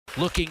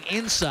Looking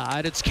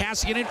inside, it's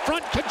Kassian in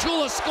front.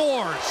 Caggiula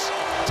scores.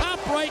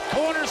 Top right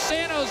corner,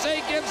 San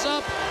Jose gives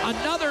up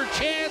another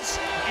chance,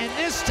 and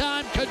this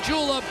time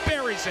Caggiula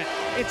buries it.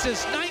 It's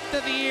his 9th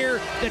of the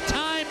year. The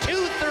time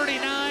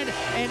 2:39,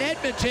 and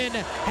Edmonton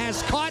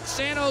has caught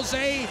San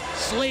Jose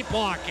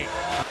sleepwalking.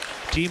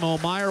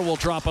 Timo Meier will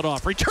drop it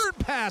off. Return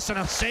pass and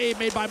a save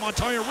made by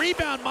Montoya.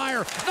 Rebound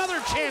Meier.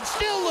 Another chance,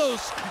 still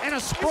loose, and a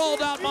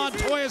sprawled out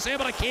Montoya is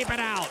able to keep it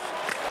out.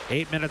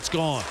 8 minutes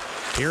gone.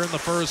 Here in the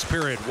first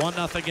period,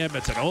 1-0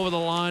 Edmonton. Over the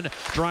line,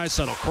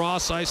 Draisaitl.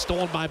 Cross ice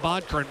stolen by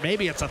Bodker, and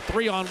maybe it's a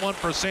 3-on-1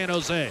 for San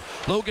Jose.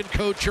 Logan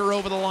Couture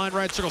over the line,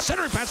 right circle.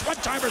 Centering pass,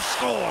 one-timer,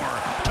 score!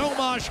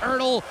 Tomas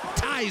Hertl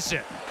ties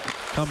it.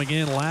 Coming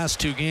in last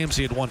 2 games,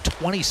 he had won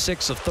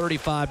 26 of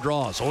 35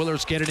 draws.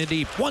 Oilers get it in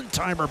deep.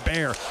 One-timer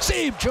Bear.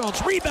 Save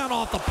Jones. Rebound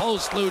off the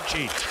post.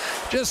 Lucci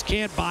just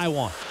can't buy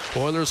one.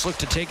 Oilers look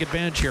to take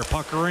advantage here.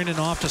 Puckarainen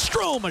off to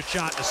Strome. A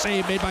shot. A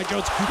save made by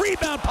Jones.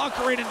 Rebound.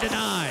 Puckarainen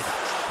denied.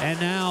 And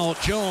now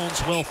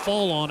Jones will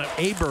fall on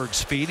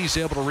Aberg's feet. He's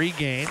able to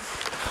regain.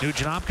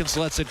 Nugent Hopkins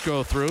lets it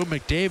go through.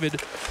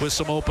 McDavid with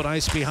some open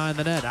ice behind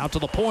the net. Out to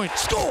the point.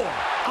 Score!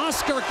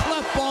 Oscar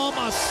Klefbom,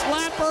 a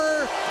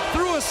slapper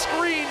through a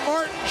screen.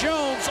 Martin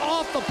Jones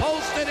off the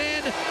post and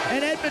in,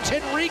 and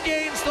Edmonton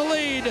regains the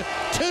lead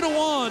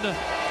 2-1.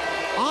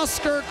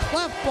 Oscar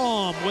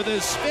Klefbom with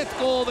his 5th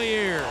goal of the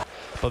year.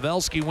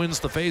 Pavelski wins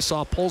the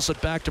faceoff, pulls it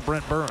back to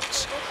Brent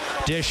Burns.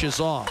 Dish is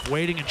off,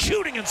 waiting and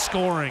shooting and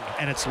scoring,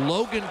 and it's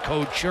Logan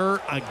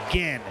Couture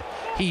again.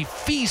 He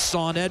feasts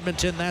on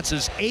Edmonton. That's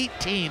his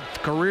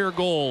 18th career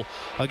goal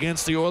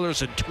against the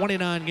Oilers in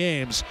 29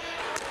 games.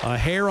 A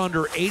hair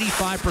under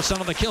 85%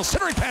 of the kills.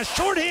 Centering pass,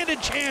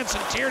 shorthanded chance,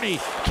 and Tierney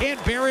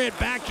can't bury it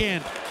back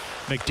in.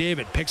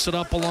 McDavid picks it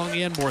up along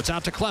the end boards,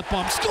 out to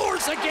Klefbom,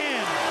 scores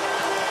again.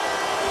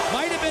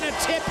 Might have been a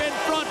tip in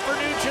front for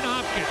Nugent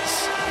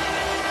Hopkins.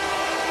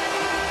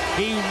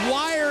 He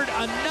wired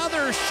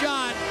another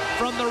shot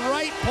from the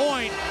right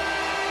point,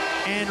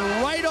 and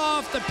right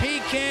off the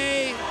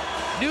PK,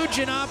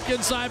 Nugent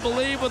Hopkins, I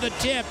believe, with a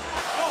tip.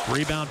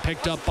 Rebound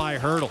picked up by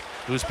Hertl,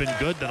 who's been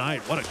good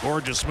tonight. What a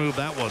gorgeous move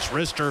that was.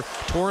 Wrister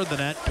toward the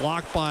net,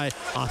 blocked by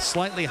a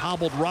slightly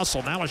hobbled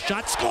Russell. Now a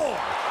shot, score!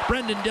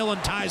 Brendan Dillon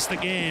ties the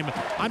game.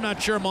 I'm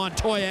not sure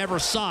Montoya ever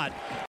saw it.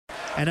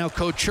 And now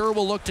Couture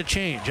will look to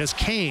change as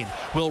Kane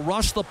will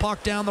rush the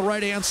puck down the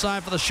right-hand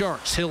side for the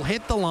Sharks. He'll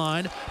hit the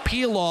line,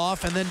 peel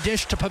off, and then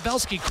dish to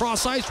Pavelski.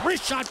 Cross ice,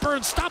 wrist shot,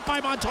 Burns, stopped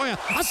by Montoya.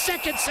 A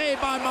second save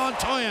by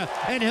Montoya,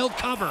 and he'll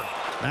cover.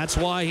 That's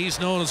why he's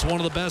known as one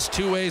of the best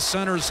two-way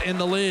centers in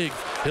the league.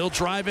 He'll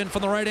drive in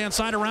from the right-hand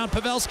side around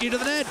Pavelski to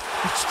the net.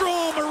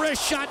 Strome, a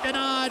wrist shot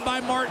denied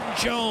by Martin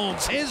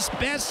Jones. His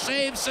best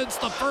save since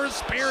the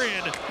first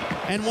period,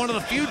 and one of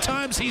the few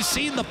times he's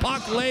seen the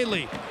puck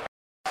lately.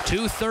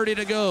 2:30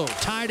 to go,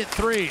 tied at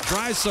 3.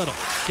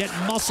 Draisaitl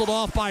getting muscled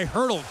off by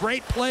Hertl.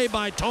 Great play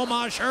by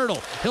Tomas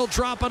Hertl. He'll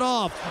drop it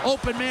off.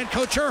 Open man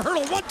Couture.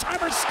 Hertl,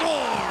 one-timer,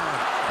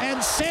 score!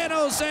 And San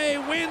Jose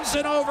wins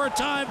in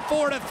overtime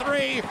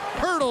 4-3.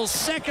 Hertl's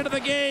 2nd of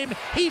the game.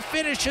 He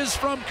finishes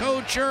from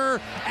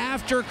Couture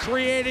after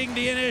creating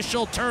the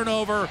initial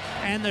turnover.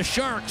 And the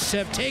Sharks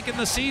have taken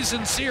the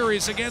season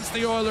series against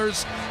the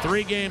Oilers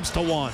 3-1.